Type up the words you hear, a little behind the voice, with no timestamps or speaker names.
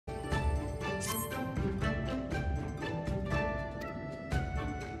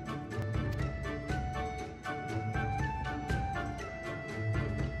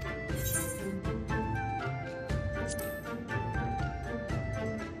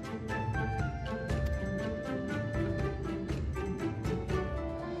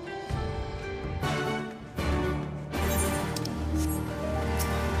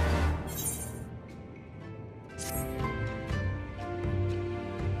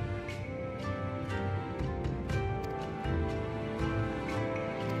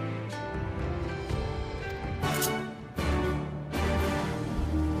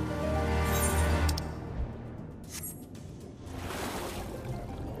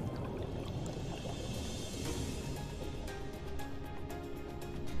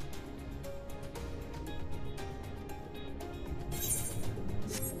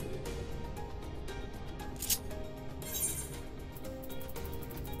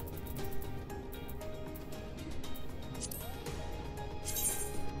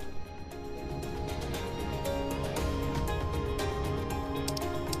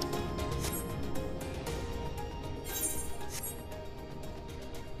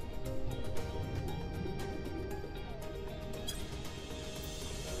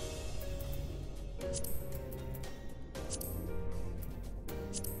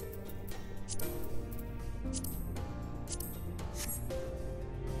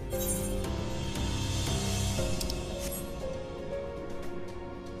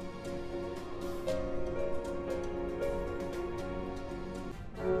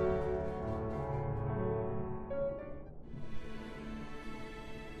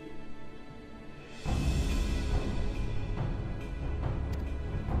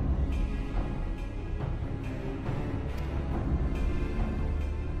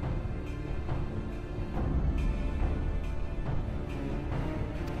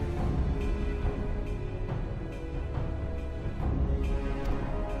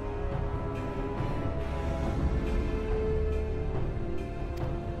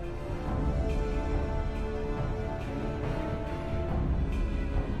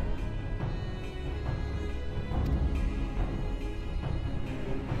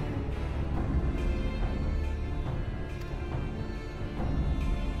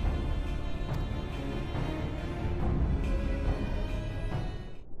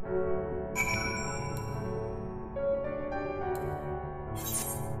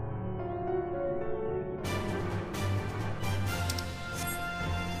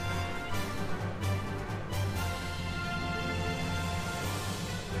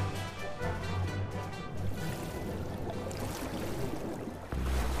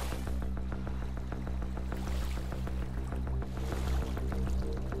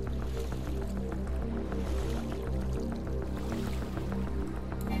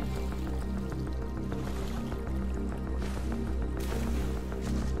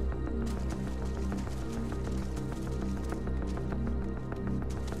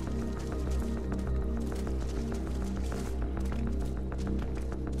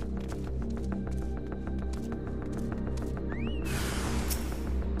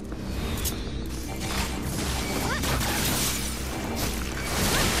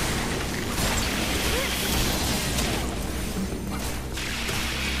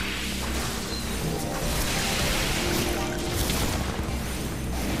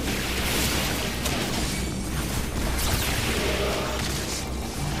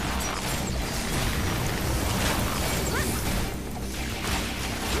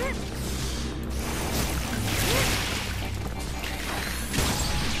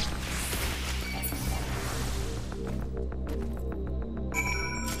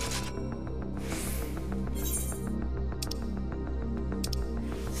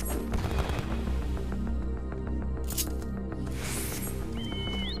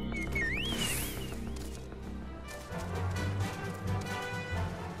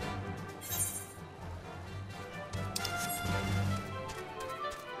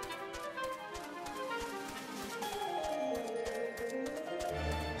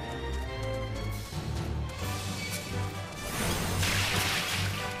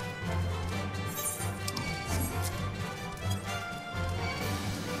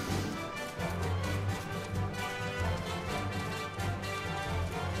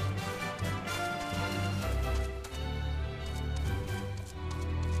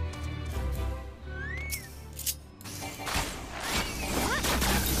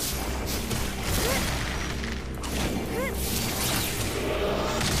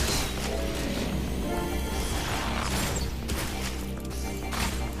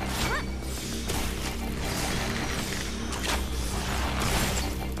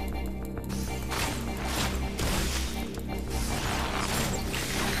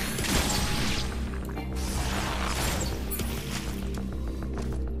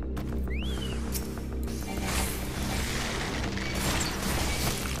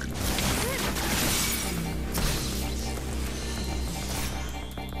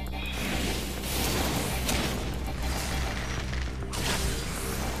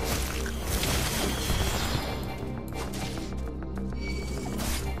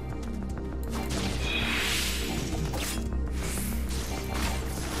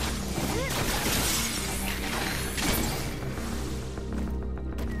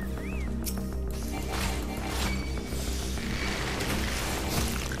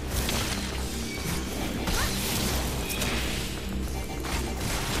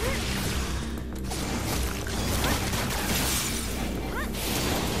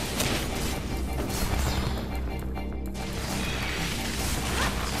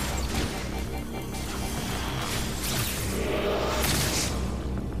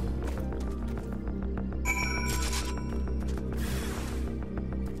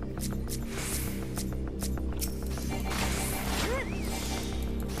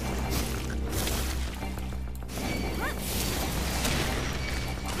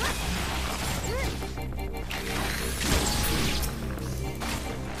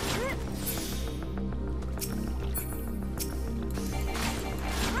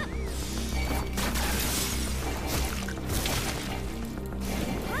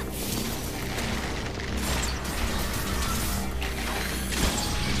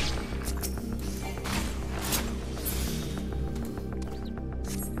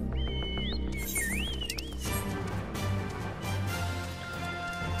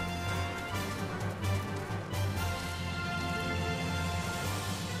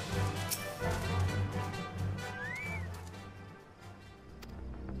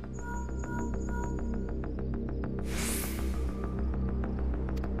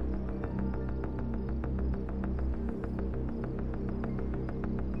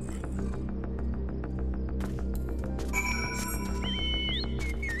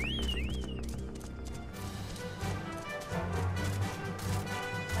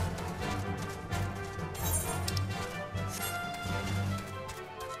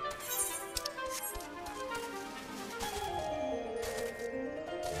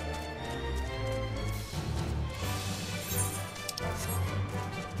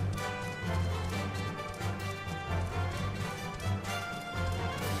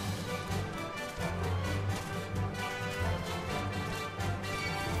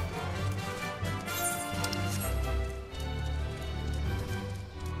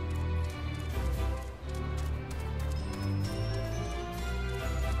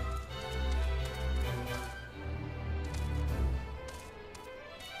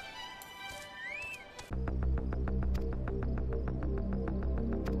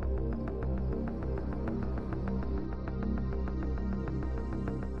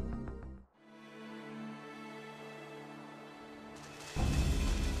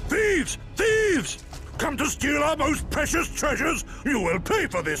Thieves! Thieves! Come to steal our most precious treasures! You will pay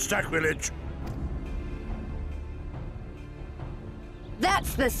for this sacrilege!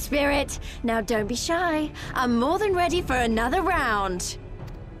 That's the spirit! Now don't be shy. I'm more than ready for another round.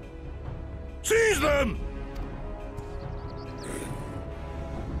 Seize them!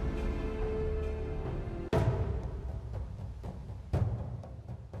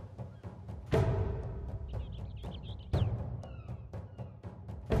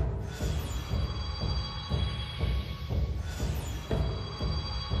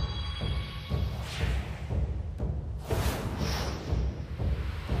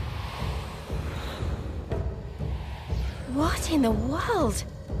 What in the world?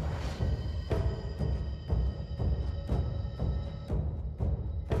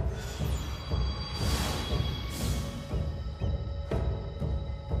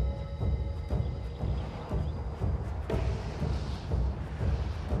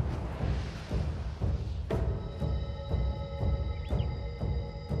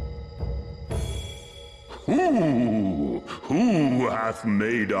 Who hath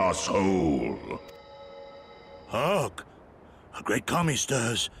made us whole? Hark! A great kami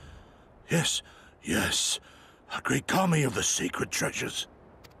stirs. Yes, yes, a great kami of the sacred treasures.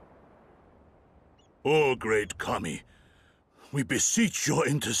 O great kami, we beseech your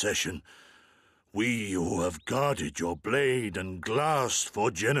intercession. We who have guarded your blade and glass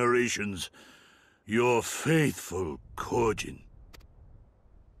for generations, your faithful Kojin.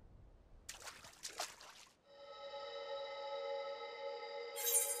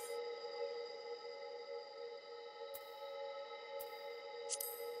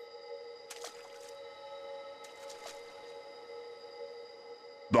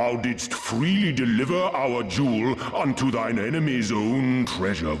 Thou didst freely deliver our jewel unto thine enemy's own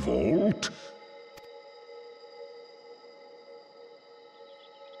treasure vault?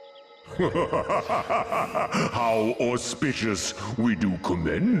 How auspicious we do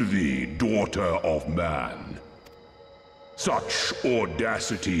commend thee, daughter of man. Such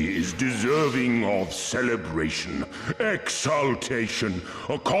audacity is deserving of celebration, exaltation,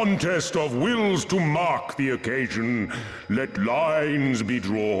 a contest of wills to mark the occasion. Let lines be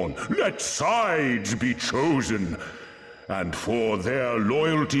drawn, let sides be chosen, and for their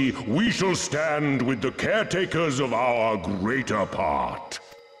loyalty we shall stand with the caretakers of our greater part.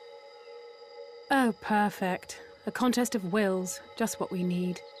 Oh, perfect. A contest of wills, just what we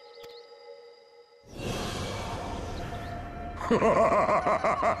need.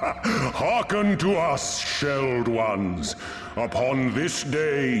 Hearken to us, shelled ones. Upon this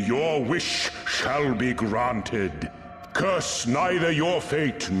day your wish shall be granted. Curse neither your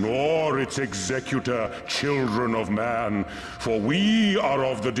fate nor its executor, children of man, for we are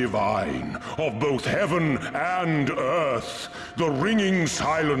of the divine, of both heaven and earth, the ringing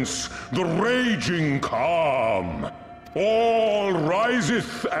silence, the raging calm. All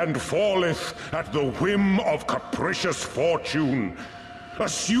riseth and falleth at the whim of capricious fortune.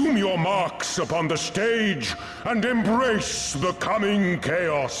 Assume your marks upon the stage and embrace the coming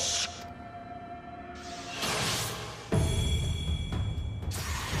chaos.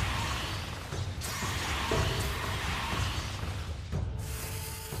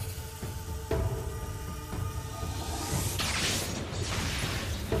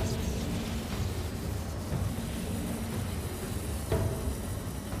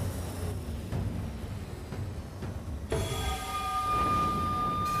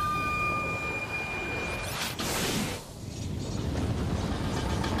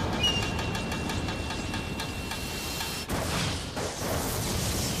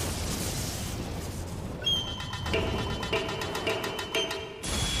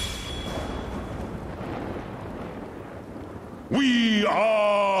 We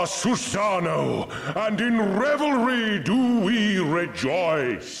are Susano, and in revelry do we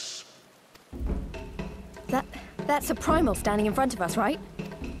rejoice. That's a Primal standing in front of us, right?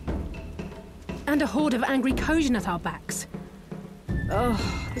 And a horde of angry Kojin at our backs. Oh,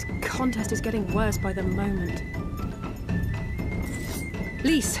 this contest is getting worse by the moment.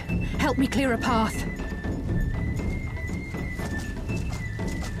 Lys, help me clear a path.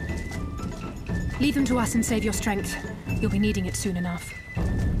 Leave them to us and save your strength. You'll be needing it soon enough.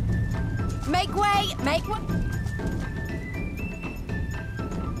 Make way! Make way!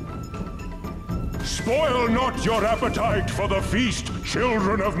 Spoil not your appetite for the feast,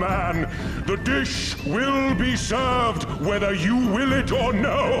 children of man. The dish will be served whether you will it or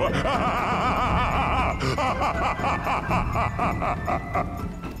no.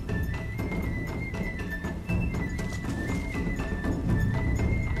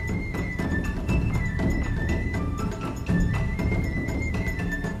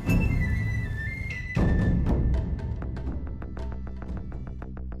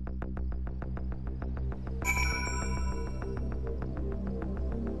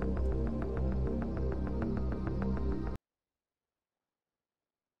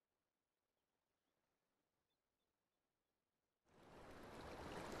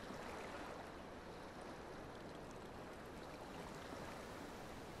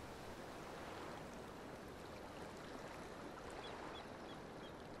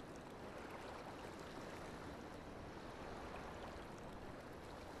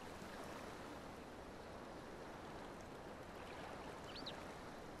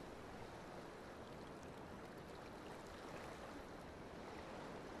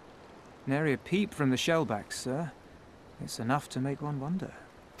 Nary a peep from the shellbacks, sir. It's enough to make one wonder.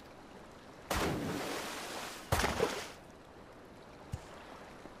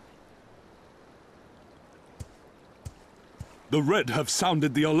 The Red have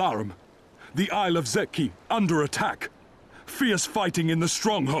sounded the alarm. The Isle of Zeki under attack. Fierce fighting in the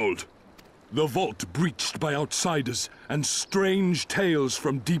stronghold. The vault breached by outsiders and strange tales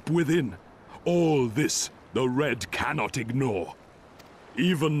from deep within. All this the Red cannot ignore.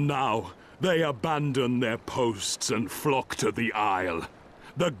 Even now, they abandon their posts and flock to the Isle.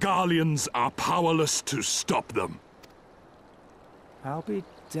 The Garleans are powerless to stop them. I'll be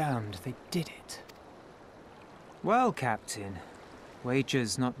damned they did it. Well, Captain,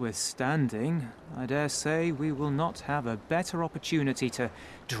 wagers notwithstanding, I dare say we will not have a better opportunity to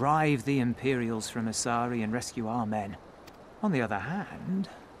drive the Imperials from Asari and rescue our men. On the other hand,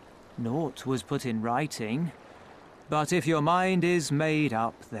 naught was put in writing. But if your mind is made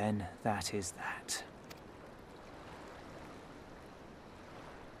up, then that is that.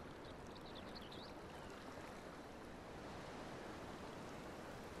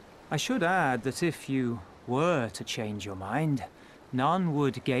 I should add that if you were to change your mind, none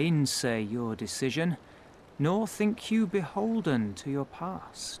would gainsay your decision, nor think you beholden to your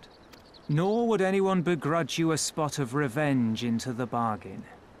past. Nor would anyone begrudge you a spot of revenge into the bargain.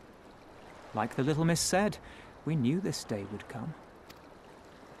 Like the little miss said, we knew this day would come.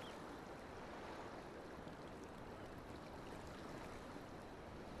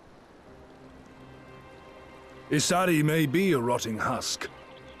 Isari may be a rotting husk,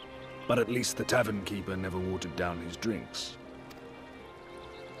 but at least the tavern keeper never watered down his drinks.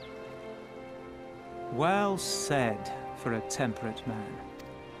 Well said for a temperate man.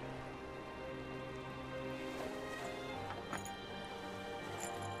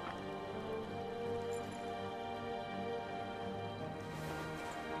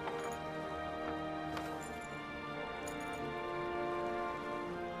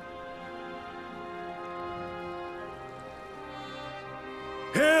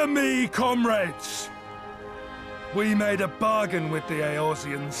 Hear me, comrades! We made a bargain with the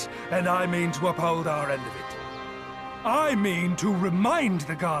Eorzeans, and I mean to uphold our end of it. I mean to remind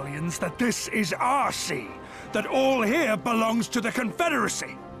the Garleans that this is our sea, that all here belongs to the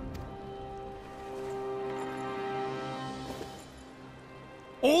Confederacy.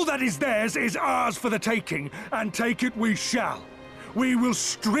 All that is theirs is ours for the taking, and take it we shall. We will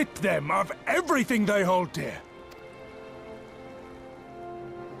strip them of everything they hold dear.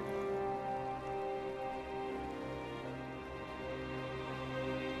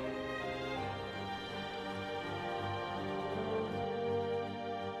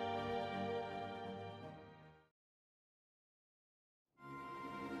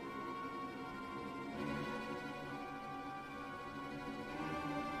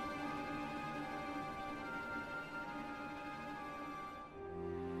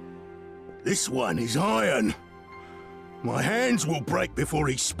 This one is iron. My hands will break before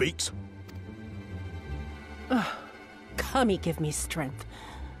he speaks. Kami, give me strength.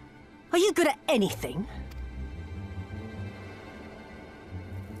 Are you good at anything?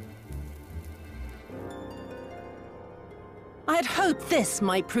 I had hoped this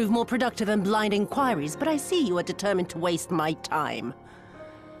might prove more productive than blind inquiries, but I see you are determined to waste my time.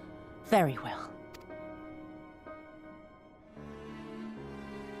 Very well.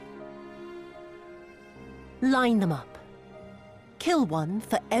 Line them up. Kill one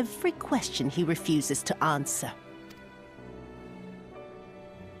for every question he refuses to answer.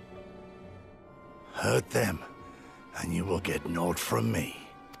 Hurt them, and you will get naught from me.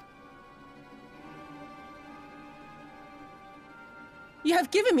 You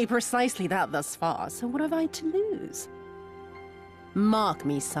have given me precisely that thus far, so what have I to lose? Mark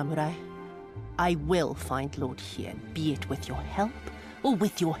me, samurai. I will find Lord Hien, be it with your help or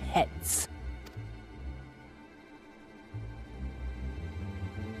with your heads.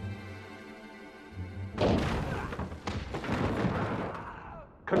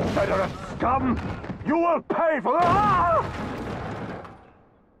 Confederate scum! You will pay for that!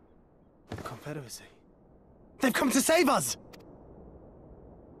 The Confederacy. They've come to save us!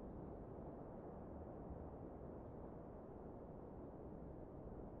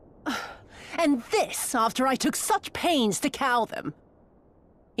 And this after I took such pains to cow them.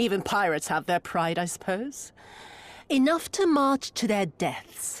 Even pirates have their pride, I suppose. Enough to march to their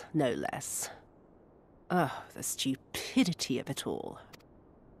deaths, no less. Oh, the stupidity of it all.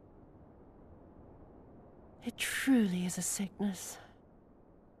 It truly is a sickness.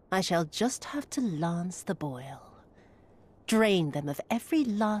 I shall just have to lance the boil. Drain them of every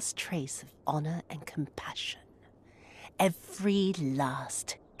last trace of honor and compassion. Every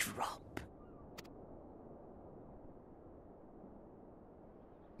last drop.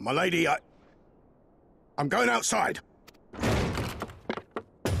 My lady, I'm going outside.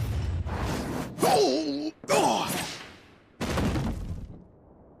 Oh! Oh!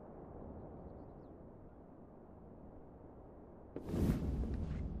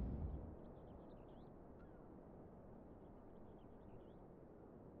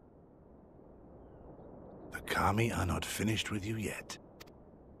 The Kami are not finished with you yet.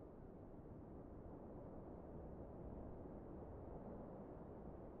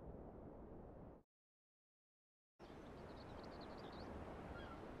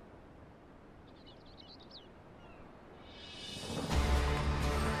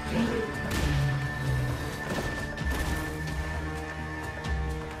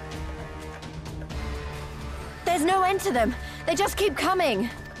 There's no end to them. They just keep coming.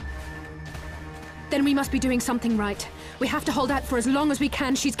 Then we must be doing something right. We have to hold out for as long as we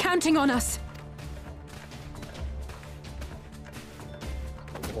can. She's counting on us.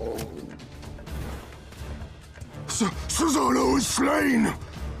 Susanoo is slain!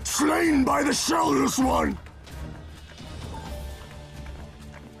 Slain by the Shellless One!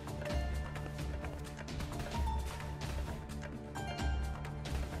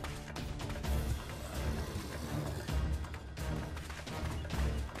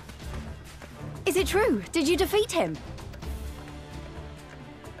 Is it true? Did you defeat him?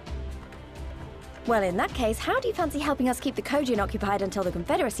 Well, in that case, how do you fancy helping us keep the Kojin occupied until the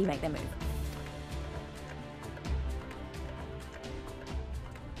Confederacy make their move?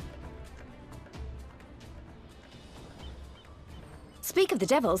 Speak of the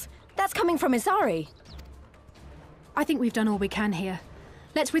devils, that's coming from Isari. I think we've done all we can here.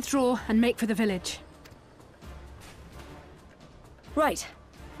 Let's withdraw and make for the village. Right.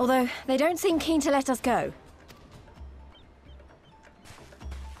 Although, they don't seem keen to let us go.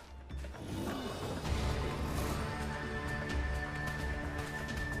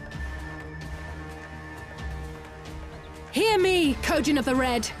 Hear me, Kojin of the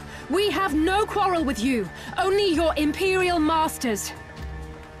Red. We have no quarrel with you, only your Imperial masters.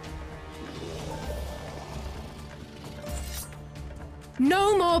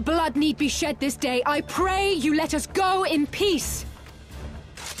 No more blood need be shed this day. I pray you let us go in peace.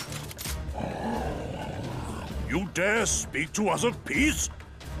 You dare speak to us of peace?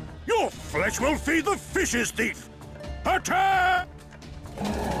 Your flesh will feed the fishes, thief! Attack!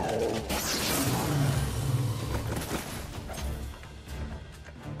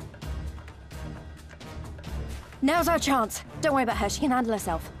 Now's our chance. Don't worry about her, she can handle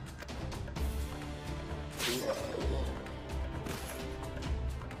herself.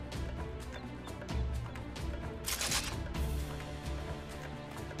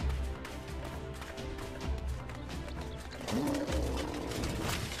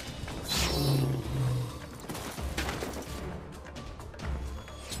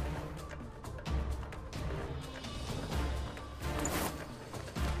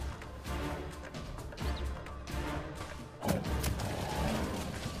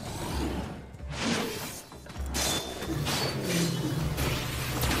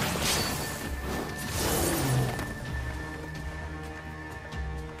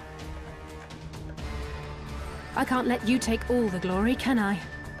 I can't let you take all the glory, can I?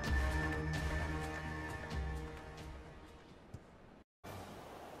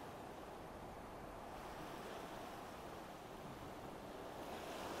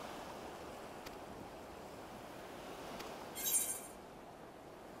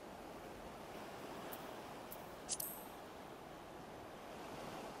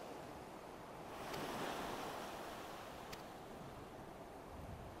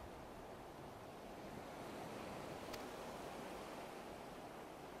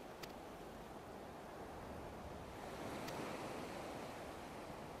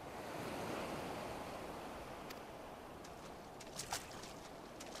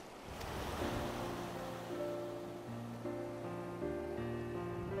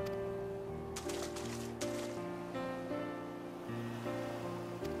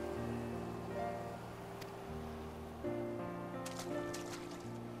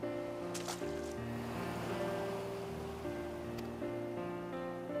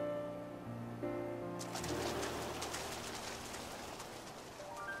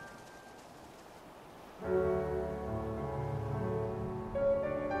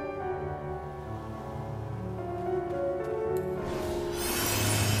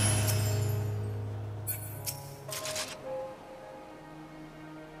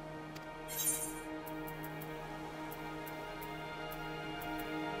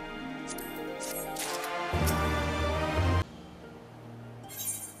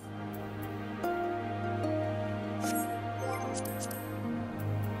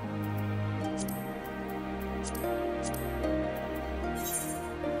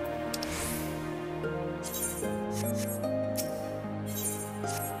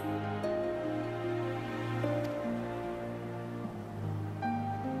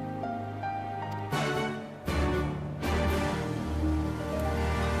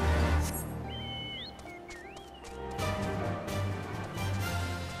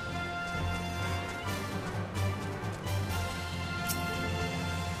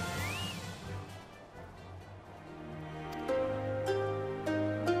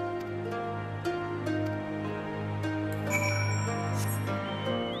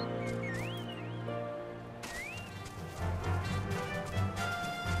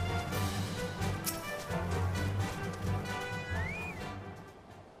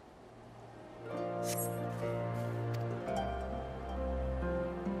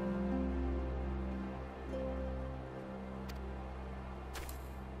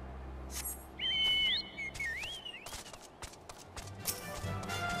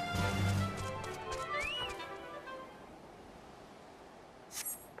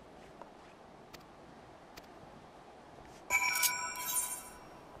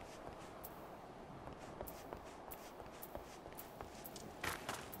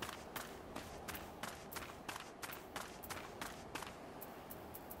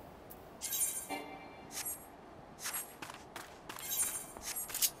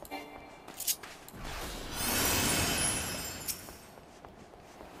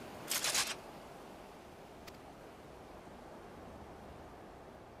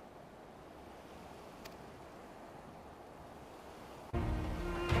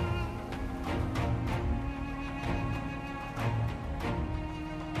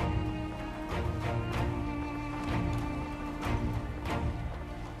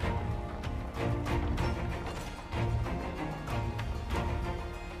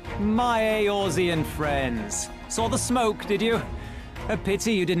 My Eorzean friends. Saw the smoke, did you? A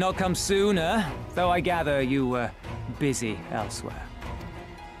pity you did not come sooner, though I gather you were busy elsewhere.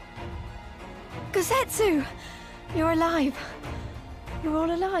 Gosetsu! You're alive. You're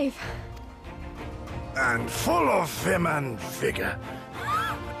all alive. And full of vim and vigor.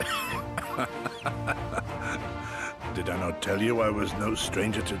 Did I not tell you I was no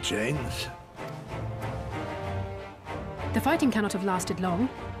stranger to chains? The fighting cannot have lasted long.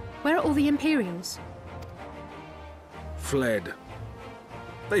 Where are all the Imperials? Fled.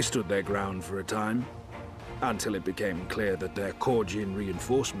 They stood their ground for a time, until it became clear that their Kojin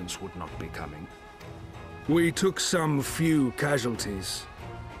reinforcements would not be coming. We took some few casualties,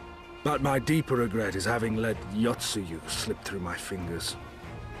 but my deeper regret is having let Yotsuyu slip through my fingers.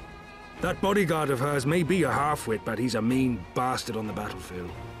 That bodyguard of hers may be a half-wit, but he's a mean bastard on the battlefield.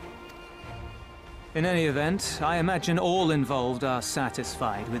 In any event, I imagine all involved are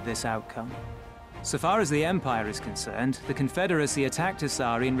satisfied with this outcome. So far as the Empire is concerned, the Confederacy attacked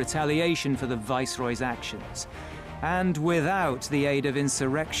Asari in retaliation for the Viceroy's actions. And without the aid of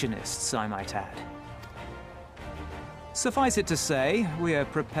insurrectionists, I might add. Suffice it to say, we are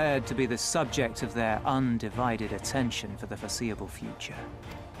prepared to be the subject of their undivided attention for the foreseeable future.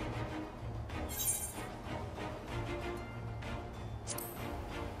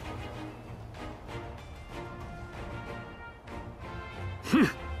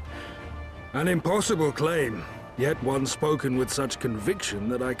 An impossible claim, yet one spoken with such conviction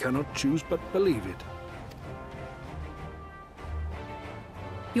that I cannot choose but believe it.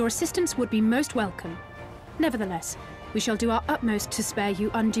 Your assistance would be most welcome. Nevertheless, we shall do our utmost to spare you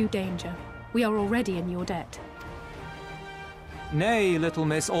undue danger. We are already in your debt. Nay, little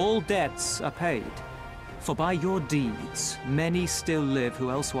miss, all debts are paid. For by your deeds, many still live who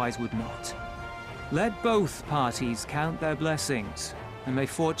elsewise would not. Let both parties count their blessings, and may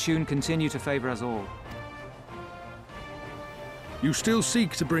fortune continue to favor us all. You still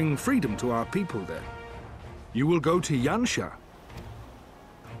seek to bring freedom to our people, then? You will go to Yansha.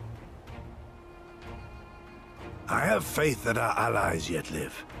 I have faith that our allies yet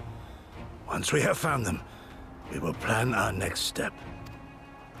live. Once we have found them, we will plan our next step.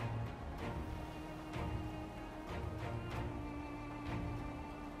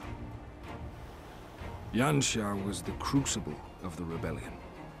 Yansha was the crucible of the rebellion.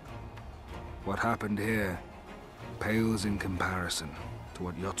 What happened here pales in comparison to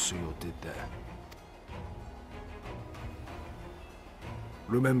what Yotsuyo did there.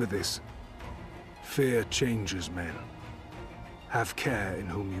 Remember this. Fear changes men. Have care in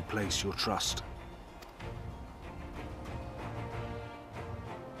whom you place your trust.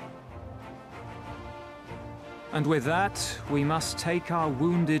 And with that, we must take our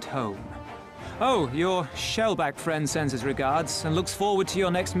wounded home. Oh, your shellback friend sends his regards and looks forward to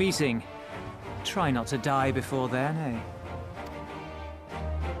your next meeting. Try not to die before then, eh?